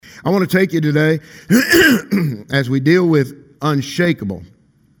I want to take you today as we deal with unshakable.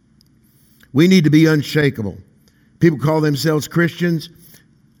 We need to be unshakable. People call themselves Christians.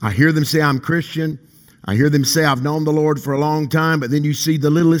 I hear them say, I'm Christian. I hear them say, I've known the Lord for a long time, but then you see the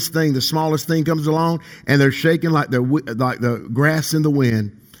littlest thing, the smallest thing comes along, and they're shaking like the grass in the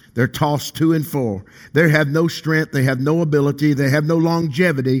wind. They're tossed to and fro. They have no strength. They have no ability. They have no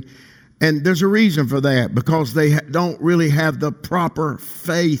longevity. And there's a reason for that, because they don't really have the proper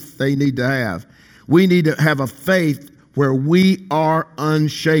faith they need to have. We need to have a faith where we are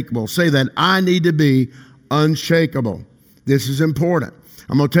unshakable. Say that, I need to be unshakable. This is important.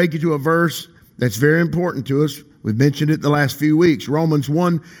 I'm going to take you to a verse that's very important to us. We've mentioned it the last few weeks. Romans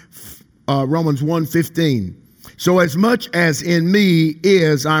 1:15. So as much as in me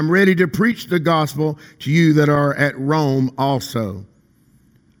is, I'm ready to preach the gospel to you that are at Rome also.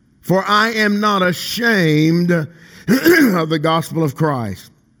 For I am not ashamed of the gospel of Christ.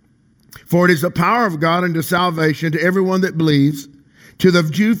 For it is the power of God unto salvation to everyone that believes, to the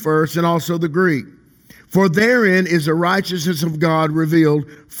Jew first and also the Greek. For therein is the righteousness of God revealed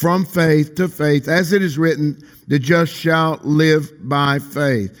from faith to faith, as it is written, the just shall live by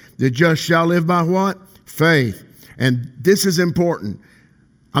faith. The just shall live by what? Faith. And this is important.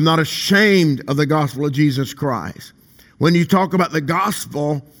 I'm not ashamed of the gospel of Jesus Christ. When you talk about the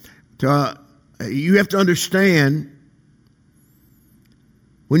gospel, you have to understand,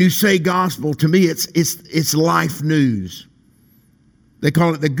 when you say gospel, to me it's life news. They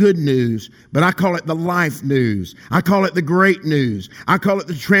call it the good news, but I call it the life news. I call it the great news. I call it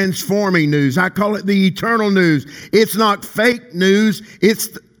the transforming news. I call it the eternal news. It's not fake news,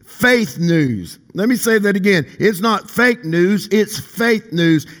 it's faith news. Let me say that again. It's not fake news, it's faith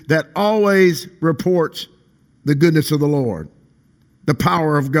news that always reports the goodness of the Lord, the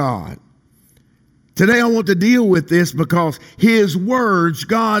power of God. Today I want to deal with this because His words,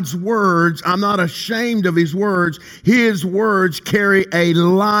 God's words, I'm not ashamed of His words. His words carry a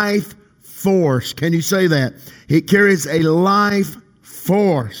life force. Can you say that? It carries a life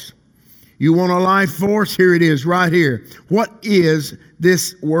force. You want a life force? Here it is right here. What is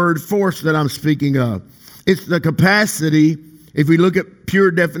this word force that I'm speaking of? It's the capacity, if we look at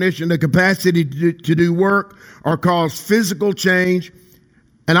pure definition, the capacity to do work or cause physical change.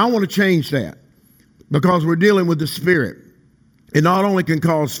 And I want to change that, because we're dealing with the Spirit. It not only can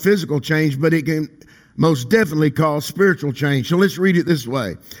cause physical change, but it can most definitely cause spiritual change. So let's read it this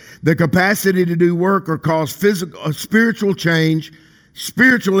way. The capacity to do work or cause spiritual change,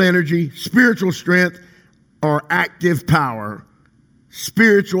 spiritual energy, spiritual strength, or active power.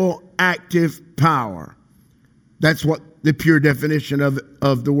 Spiritual active power. That's what the pure definition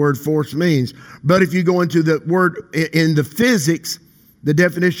of the word force means. But if you go into the word in the physics, the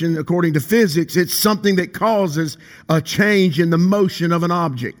definition according to physics, it's something that causes a change in the motion of an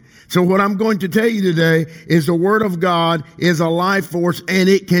object. So what I'm going to tell you today is the Word of God is a life force, and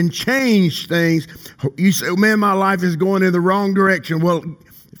it can change things. You say, man, my life is going in the wrong direction. Well,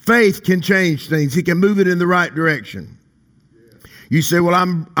 faith can change things. He can move it in the right direction. You say, well,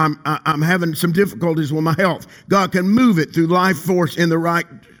 I'm having some difficulties with my health. God can move it through life force in the right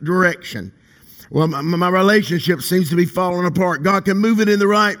direction. Well, my relationship seems to be falling apart. God can move it in the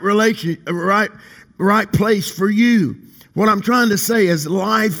right place for you. What I'm trying to say is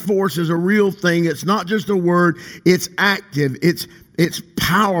life force is a real thing. It's not just a word. It's active. It's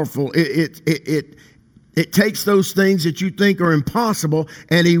powerful. It takes those things that you think are impossible,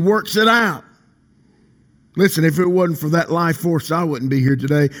 and He works it out. Listen, if it wasn't for that life force, I wouldn't be here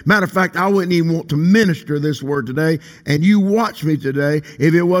today. Matter of fact, I wouldn't even want to minister this word today, and you watch me today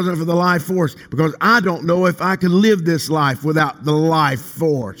if it wasn't for the life force, because I don't know if I could live this life without the life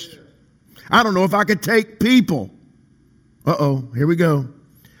force. I don't know if I could take people. Here we go.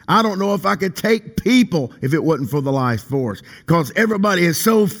 I don't know if I could take people if it wasn't for the life force, because everybody is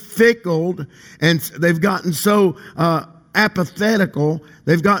so fickle, and they've gotten so apathetical.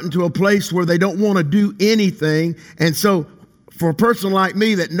 They've gotten to a place where they don't want to do anything. And so for a person like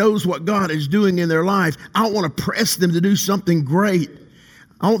me that knows what God is doing in their life, I want to press them to do something great.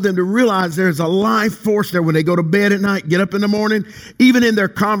 I want them to realize there's a life force there when they go to bed at night, get up in the morning, even in their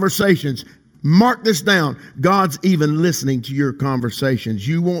conversations. Mark this down. God's even listening to your conversations.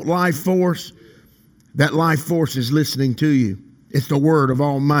 You want life force? That life force is listening to you. It's the word of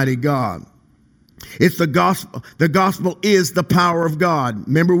Almighty God. It's the gospel. The gospel is the power of God.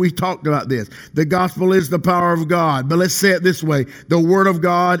 Remember, we talked about this. The gospel is the power of God. But let's say it this way. The word of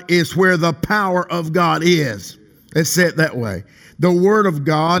God is where the power of God is. Let's say it that way. The word of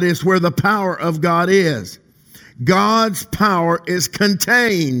God is where the power of God is. God's power is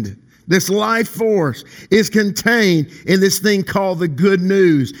contained. this life force is contained in this thing called the good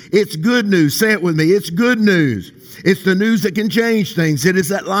news. It's good news. Say it with me. It's good news. It's the news that can change things. It is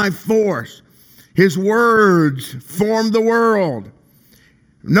that life force. His words form the world.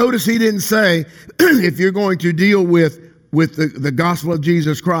 Notice he didn't say, if you're going to deal with the gospel of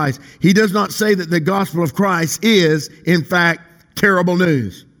Jesus Christ, he does not say that the gospel of Christ is, in fact, terrible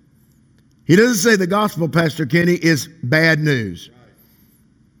news. He doesn't say the gospel, Pastor Kenny, is bad news.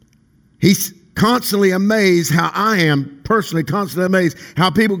 He's constantly amazed how I am personally constantly amazed how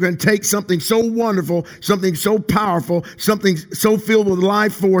people can take something so wonderful, something so powerful, something so filled with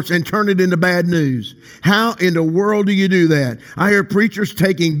life force and turn it into bad news. How in the world do you do that? I hear preachers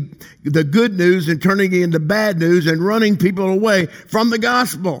taking the good news and turning it into bad news and running people away from the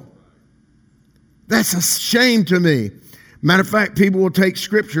gospel. That's a shame to me. Matter of fact, people will take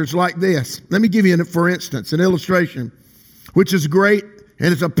scriptures like this. Let me give you, for instance, an illustration, which is great,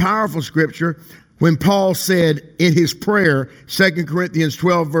 and it's a powerful scripture. When Paul said in his prayer, 2 Corinthians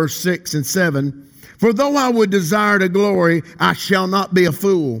 12, verse 6 and 7, "For though I would desire to glory, I shall not be a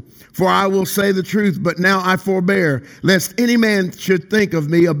fool. For I will say the truth, but now I forbear, lest any man should think of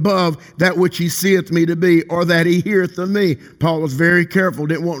me above that which he seeth me to be, or that he heareth of me." Paul was very careful,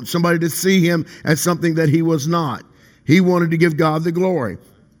 didn't want somebody to see him as something that he was not. He wanted to give God the glory.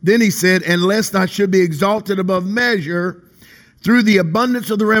 Then he said, "And lest I should be exalted above measure through the abundance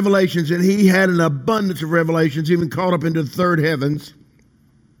of the revelations," and he had an abundance of revelations, even caught up into the third heavens,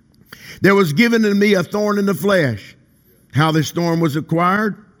 "there was given to me a thorn in the flesh." How this thorn was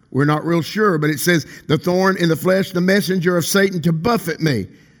acquired, we're not real sure, but it says, "The thorn in the flesh, the messenger of Satan to buffet me."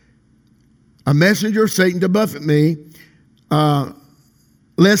 A messenger of Satan to buffet me,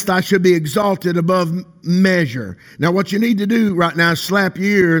 lest I should be exalted above measure. Now, what you need to do right now is slap your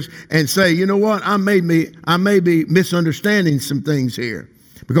ears and say, you know what, I may be misunderstanding some things here,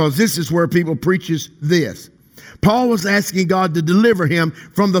 because this is where people preaches this. Paul was asking God to deliver him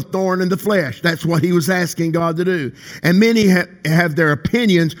from the thorn in the flesh. That's what he was asking God to do. And many have their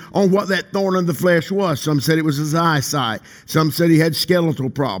opinions on what that thorn in the flesh was. Some said it was his eyesight. Some said he had skeletal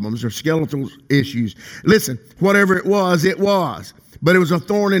problems or skeletal issues. Listen, whatever it was, it was. But it was a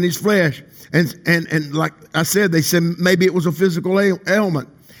thorn in his flesh. And like I said, they said maybe it was a physical ailment.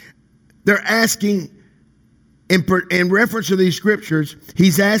 They're asking, in reference to these scriptures,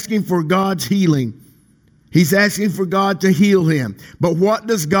 he's asking for God's healing. He's asking for God to heal him. But what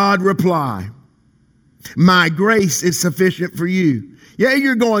does God reply? "My grace is sufficient for you." Yeah,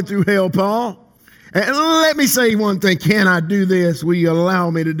 you're going through hell, Paul. And let me say one thing. Can I do this? Will you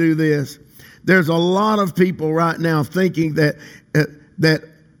allow me to do this? There's a lot of people right now thinking that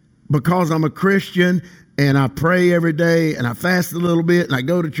because I'm a Christian and I pray every day and I fast a little bit and I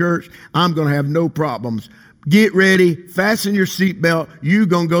go to church, I'm going to have no problems. Get ready. Fasten your seatbelt. You're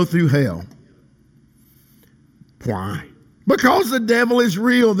going to go through hell. Why? Because the devil is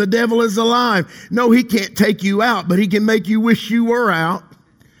real. The devil is alive. No, he can't take you out, but he can make you wish you were out.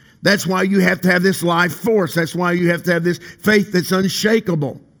 That's why you have to have this life force. That's why you have to have this faith that's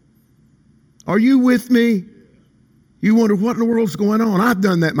unshakable. Are you with me? You wonder what in the world's going on. I've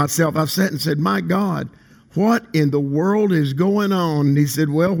done that myself. I've sat and said, my God, what in the world is going on? And he said,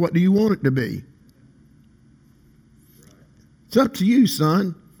 well, what do you want it to be? It's up to you,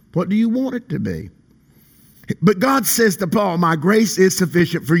 son. What do you want it to be? But God says to Paul, my grace is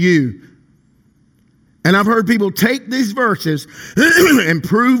sufficient for you. And I've heard people take these verses and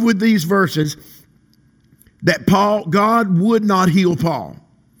prove with these verses that God would not heal Paul.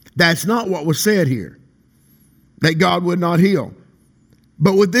 That's not what was said here, that God would not heal.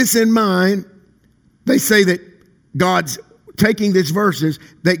 But with this in mind, they say that God's taking these verses,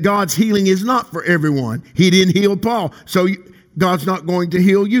 that God's healing is not for everyone. He didn't heal Paul, so God's not going to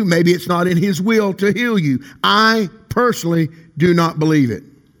heal you. Maybe it's not in his will to heal you. I personally do not believe it.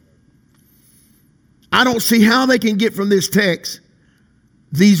 I don't see how they can get from this text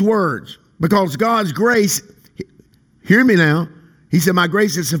these words, because God's grace, hear me now, he said, my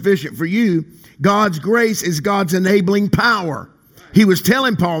grace is sufficient for you. God's grace is God's enabling power. He was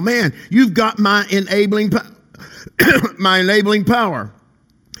telling Paul, man, you've got my enabling power.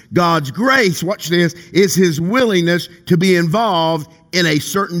 God's grace, watch this, is his willingness to be involved in a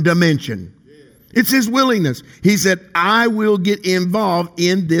certain dimension. It's his willingness. He said, I will get involved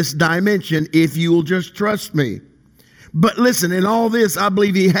in this dimension if you will just trust me. But listen, in all this, I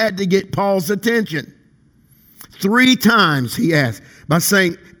believe he had to get Paul's attention. 3 times he asked by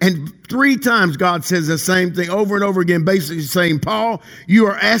saying, and 3 times God says the same thing over and over again, basically saying, Paul, you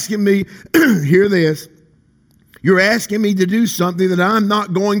are asking me, hear this, you're asking me to do something that I'm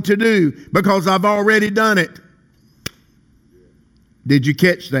not going to do because I've already done it. Did you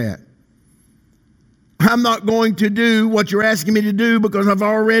catch that? I'm not going to do what you're asking me to do because I've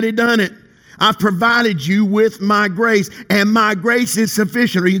already done it. I've provided you with my grace, and my grace is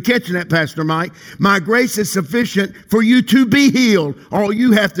sufficient. Are you catching that, Pastor Mike? My grace is sufficient for you to be healed. All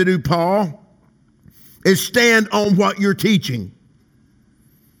you have to do, Paul, is stand on what you're teaching.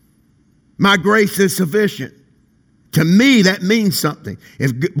 My grace is sufficient. To me, that means something.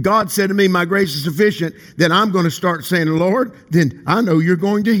 If God said to me, my grace is sufficient, then I'm going to start saying, Lord, then I know you're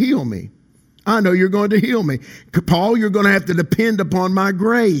going to heal me. I know you're going to heal me. Paul, you're going to have to depend upon my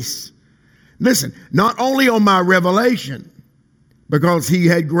grace. Listen, not only on my revelation, because he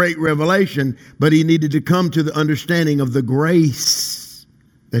had great revelation, but he needed to come to the understanding of the grace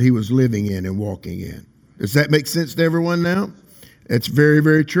that he was living in and walking in. Does that make sense to everyone now? It's very,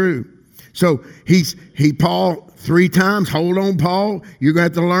 very true. So Paul, 3 times, hold on, Paul. You're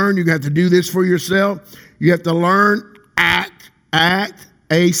going to have to learn. You're going to have to do this for yourself. You have to learn, act,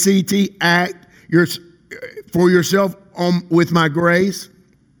 A-C-T, act for yourself with my grace.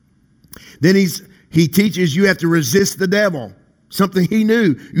 Then he teaches you have to resist the devil, something he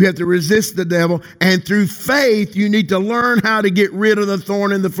knew. You have to resist the devil, and through faith, you need to learn how to get rid of the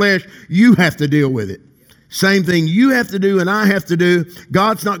thorn in the flesh. You have to deal with it. Same thing you have to do and I have to do.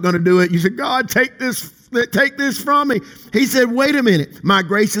 God's not going to do it. You say, God, take this from me. He said, wait a minute. My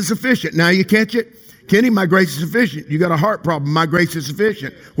grace is sufficient. Now you catch it? Kenny, my grace is sufficient. You got a heart problem. My grace is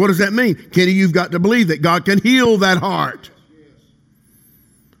sufficient. What does that mean? Kenny, you've got to believe that God can heal that heart.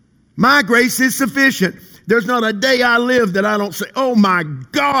 My grace is sufficient. There's not a day I live that I don't say, oh my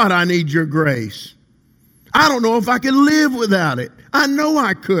God, I need your grace. I don't know if I can live without it. I know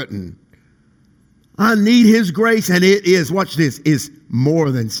I couldn't. I need his grace, and it is, watch this, is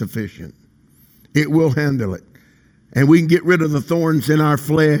more than sufficient. It will handle it. And we can get rid of the thorns in our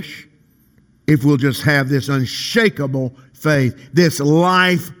flesh if we'll just have this unshakable faith, this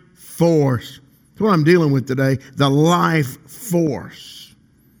life force. That's what I'm dealing with today, the life force.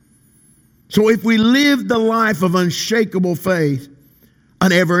 So if we live the life of unshakable faith,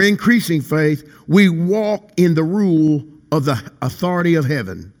 an ever-increasing faith, we walk in the rule of the authority of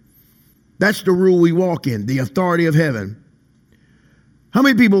heaven. That's the rule we walk in, the authority of heaven. How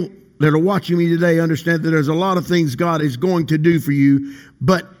many people that are watching me today understand that there's a lot of things God is going to do for you,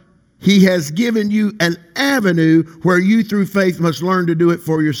 but he has given you an avenue where you through faith must learn to do it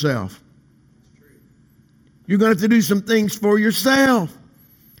for yourself. You're going to have to do some things for yourself.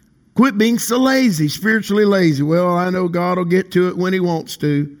 Quit being so lazy, spiritually lazy. Well, I know God will get to it when he wants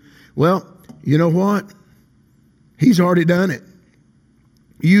to. Well, you know what? He's already done it.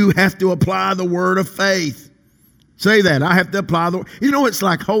 You have to apply the word of faith. Say that. I have to apply the word. You know, it's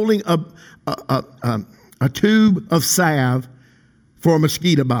like holding a tube of salve for a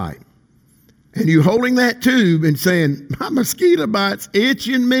mosquito bite. And you holding that tube and saying, my mosquito bite's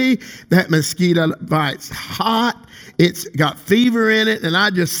itching me. That mosquito bite's hot. It's got fever in it, and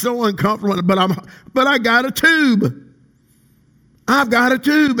I just so uncomfortable. But I got a tube. I've got a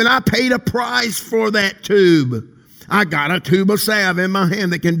tube, and I paid a price for that tube. I got a tube of salve in my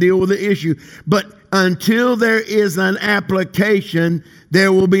hand that can deal with the issue. But until there is an application,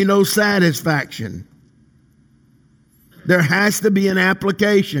 there will be no satisfaction. There has to be an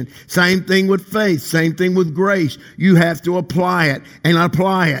application. Same thing with faith. Same thing with grace. You have to apply it and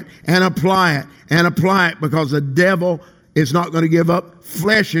apply it and apply it and apply it, because the devil is not going to give up.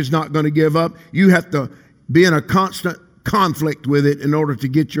 Flesh is not going to give up. You have to be in a constant conflict with it in order to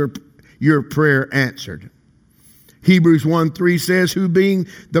get your prayer answered. Hebrews 1:3 says, who being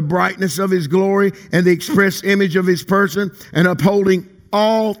the brightness of his glory and the express image of his person, and upholding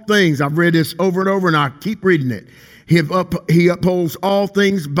all things. I've read this over and over, and I keep reading it. He upholds all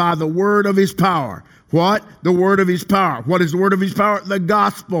things by the word of his power. What? The word of his power. What is the word of his power? The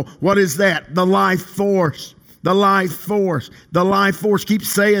gospel. What is that? The life force. The life force. The life force. Keep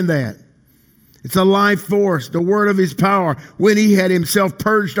saying that. It's a life force. The word of his power. When he had himself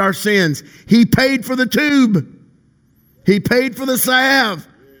purged our sins, he paid for the tube. He paid for the salve.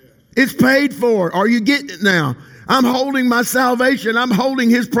 It's paid for. Are you getting it now? I'm holding my salvation. I'm holding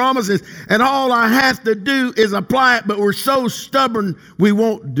his promises. And all I have to do is apply it. But we're so stubborn, we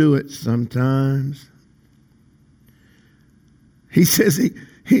won't do it sometimes. He says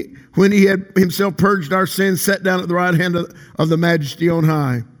when he had himself purged our sins, sat down at the right hand of the majesty on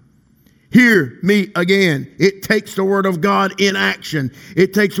high. Hear me again. It takes the word of God in action.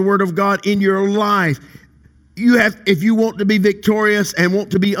 It takes the word of God in your life. If you want to be victorious and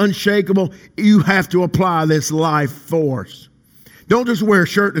want to be unshakable, you have to apply this life force. Don't just wear a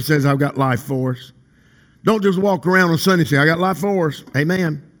shirt that says, I've got life force. Don't just walk around on Sunday and say, I got life force.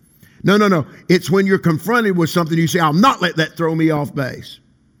 Amen. No. It's when you're confronted with something, you say, I'll not let that throw me off base.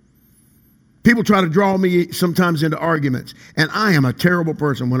 People try to draw me sometimes into arguments, and I am a terrible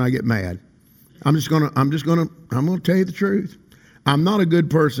person when I get mad. I'm going to tell you the truth. I'm not a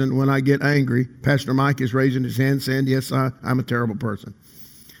good person when I get angry. Pastor Mike is raising his hand saying, yes, I'm a terrible person.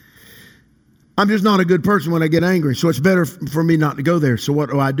 I'm just not a good person when I get angry, so it's better for me not to go there. So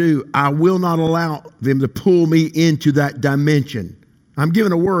what do? I will not allow them to pull me into that dimension. I'm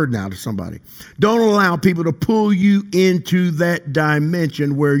giving a word now to somebody. Don't allow people to pull you into that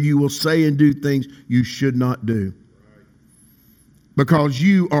dimension where you will say and do things you should not do. Because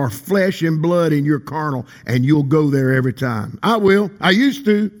you are flesh and blood and you're carnal, and you'll go there every time. I will. I used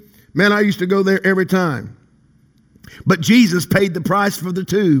to. Man, I used to go there every time. But Jesus paid the price for the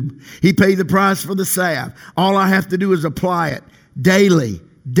tube. He paid the price for the salve. All I have to do is apply it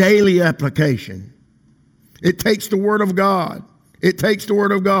daily application. It takes the Word of God. It takes the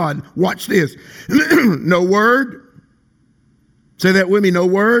Word of God. Watch this. No word. Say that with me. No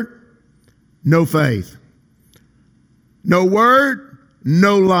word, no faith. No word,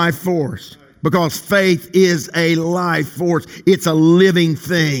 no life force. Because faith is a life force. It's a living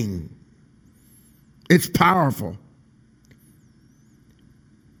thing. It's powerful.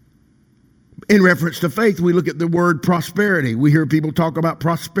 In reference to faith, we look at the word prosperity. We hear people talk about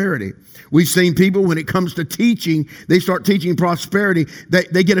prosperity. We've seen people, when it comes to teaching, they start teaching prosperity.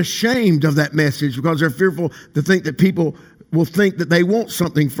 They get ashamed of that message because they're fearful to think that people will think that they want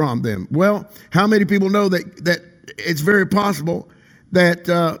something from them. Well, how many people know that it's very possible that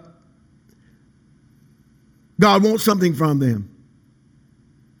God wants something from them?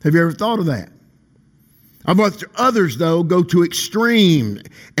 Have you ever thought of that? I've watched others, though, go to extreme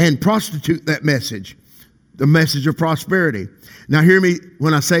and prostitute that message, the message of prosperity. Now, hear me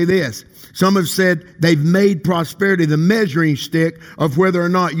when I say this. Some have said they've made prosperity the measuring stick of whether or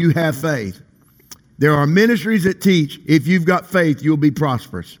not you have faith. There are ministries that teach if you've got faith, you'll be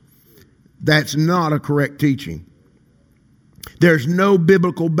prosperous. That's not a correct teaching. There's no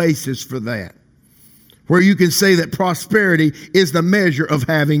biblical basis for that, where you can say that prosperity is the measure of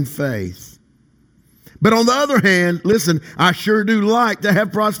having faith. But on the other hand, listen, I sure do like to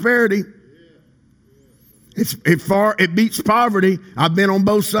have prosperity. It beats poverty. I've been on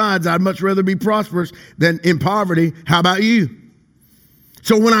both sides. I'd much rather be prosperous than in poverty. How about you?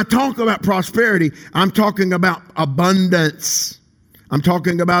 So when I talk about prosperity, I'm talking about abundance. I'm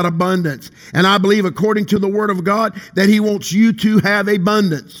talking about abundance. And I believe, according to the Word of God, that He wants you to have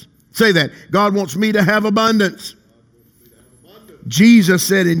abundance. Say that. God wants me to have abundance. Jesus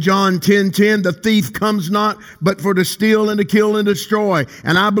said in John 10:10, the thief comes not but for to steal and to kill and destroy.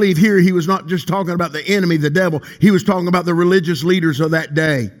 And I believe here he was not just talking about the enemy, the devil. He was talking about the religious leaders of that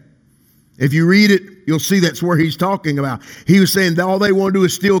day. If you read it, you'll see that's where he's talking about. He was saying that all they want to do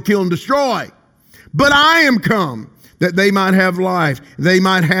is steal, kill, and destroy. But I am come that they might have life. They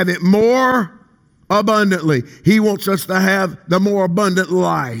might have it more abundantly. He wants us to have the more abundant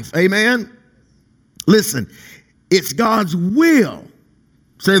life. Amen? Listen. It's God's will.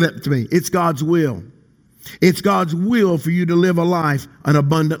 Say that to me. It's God's will. It's God's will for you to live a life, an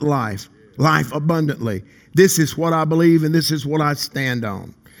abundant life abundantly. This is what I believe, and this is what I stand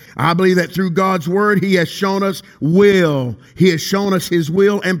on. I believe that through God's word, He has shown us will. He has shown us His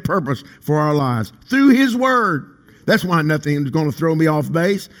will and purpose for our lives through His word. That's why nothing is going to throw me off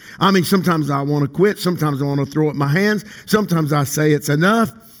base. I mean, sometimes I want to quit. Sometimes I want to throw up my hands. Sometimes I say it's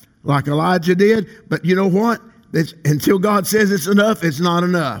enough, like Elijah did. But you know what? Until God says it's enough, it's not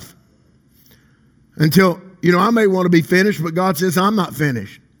enough. Until, I may want to be finished, but God says I'm not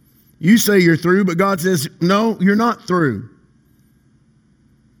finished. You say you're through, but God says, no, you're not through.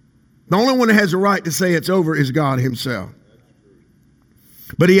 The only one that has a right to say it's over is God Himself.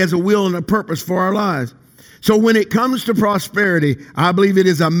 But He has a will and a purpose for our lives. So when it comes to prosperity, I believe it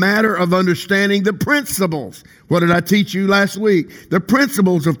is a matter of understanding the principles. What did I teach you last week? The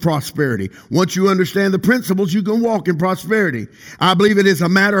principles of prosperity. Once you understand the principles, you can walk in prosperity. I believe it is a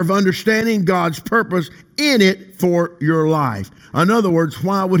matter of understanding God's purpose in it for your life. In other words,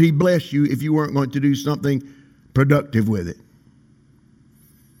 why would He bless you if you weren't going to do something productive with it?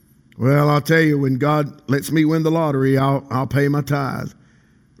 Well, I'll tell you, when God lets me win the lottery, I'll pay my tithe.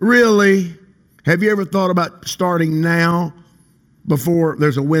 Really? Have you ever thought about starting now before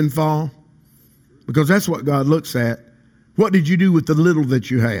there's a windfall? Because that's what God looks at. What did you do with the little that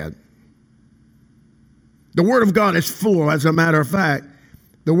you had? The Word of God is full, as a matter of fact.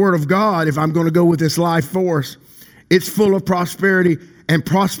 The Word of God, if I'm going to go with this life force, it's full of prosperity, and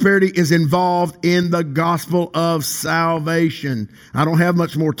prosperity is involved in the gospel of salvation. I don't have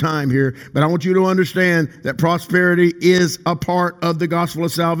much more time here, but I want you to understand that prosperity is a part of the gospel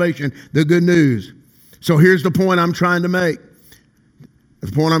of salvation, the good news. So here's the point I'm trying to make.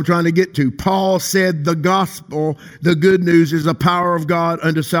 That's the point I'm trying to get to. Paul said the gospel, the good news, is the power of God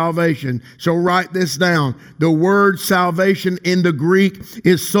unto salvation. So write this down. The word salvation in the Greek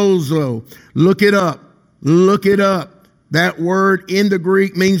is sozo. Look it up. Look it up. That word in the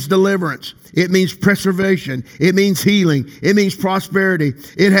Greek means deliverance. It means preservation. It means healing. It means prosperity.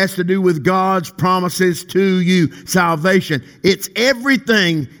 It has to do with God's promises to you. Salvation. It's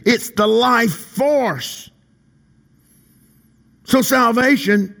everything. It's the life force. So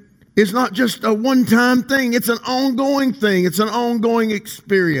salvation is not just a one-time thing. It's an ongoing thing. It's an ongoing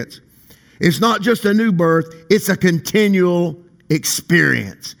experience. It's not just a new birth. It's a continual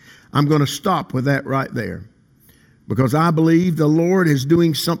experience. I'm going to stop with that right there, because I believe the Lord is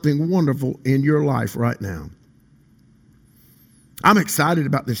doing something wonderful in your life right now. I'm excited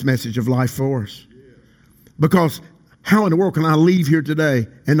about this message of life force, because how in the world can I leave here today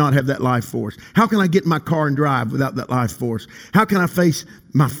and not have that life force? How can I get in my car and drive without that life force? How can I face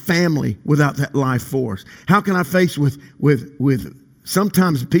my family without that life force? How can I face with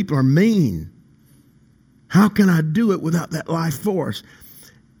sometimes people are mean? How can I do it without that life force?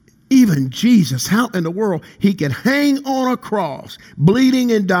 Even Jesus, how in the world he could hang on a cross,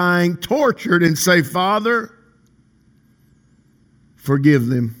 bleeding and dying, tortured, and say, Father, forgive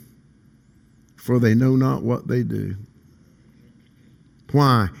them, for they know not what they do.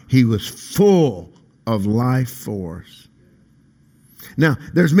 Why? He was full of life force. Now,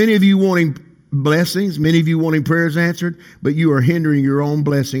 there's many of you wanting blessings, many of you wanting prayers answered, but you are hindering your own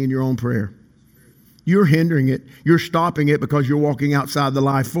blessing and your own prayer. You're hindering it. You're stopping it because you're walking outside the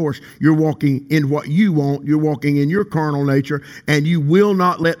life force. You're walking in what you want. You're walking in your carnal nature, and you will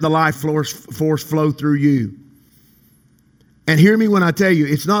not let the life force flow through you. And hear me when I tell you,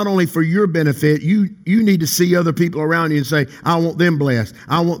 it's not only for your benefit. You need to see other people around you and say, I want them blessed.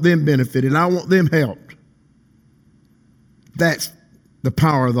 I want them benefited. I want them helped. That's the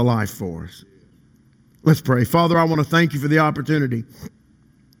power of the life force. Let's pray. Father, I want to thank you for the opportunity.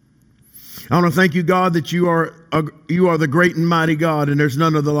 I want to thank you, God, that you are the great and mighty God, and there's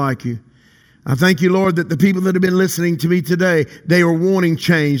none other like you. I thank you, Lord, that the people that have been listening to me today, they are wanting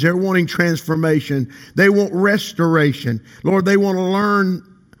change. They're wanting transformation. They want restoration. Lord, they want to learn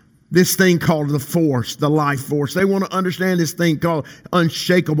this thing called the force, the life force. They want to understand this thing called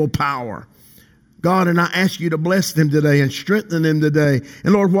unshakable power. God, and I ask you to bless them today and strengthen them today.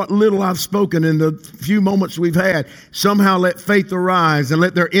 And Lord, what little I've spoken in the few moments we've had, somehow let faith arise and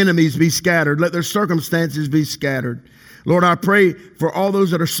let their enemies be scattered. Let their circumstances be scattered. Lord, I pray for all those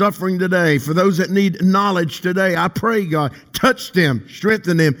that are suffering today, for those that need knowledge today. I pray, God, touch them,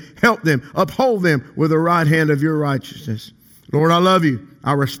 strengthen them, help them, uphold them with the right hand of your righteousness. Lord, I love you.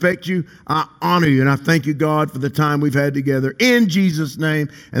 I respect you. I honor you. And I thank you, God, for the time we've had together. In Jesus' name.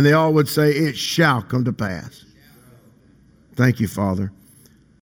 And they all would say, it shall come to pass. Thank you, Father.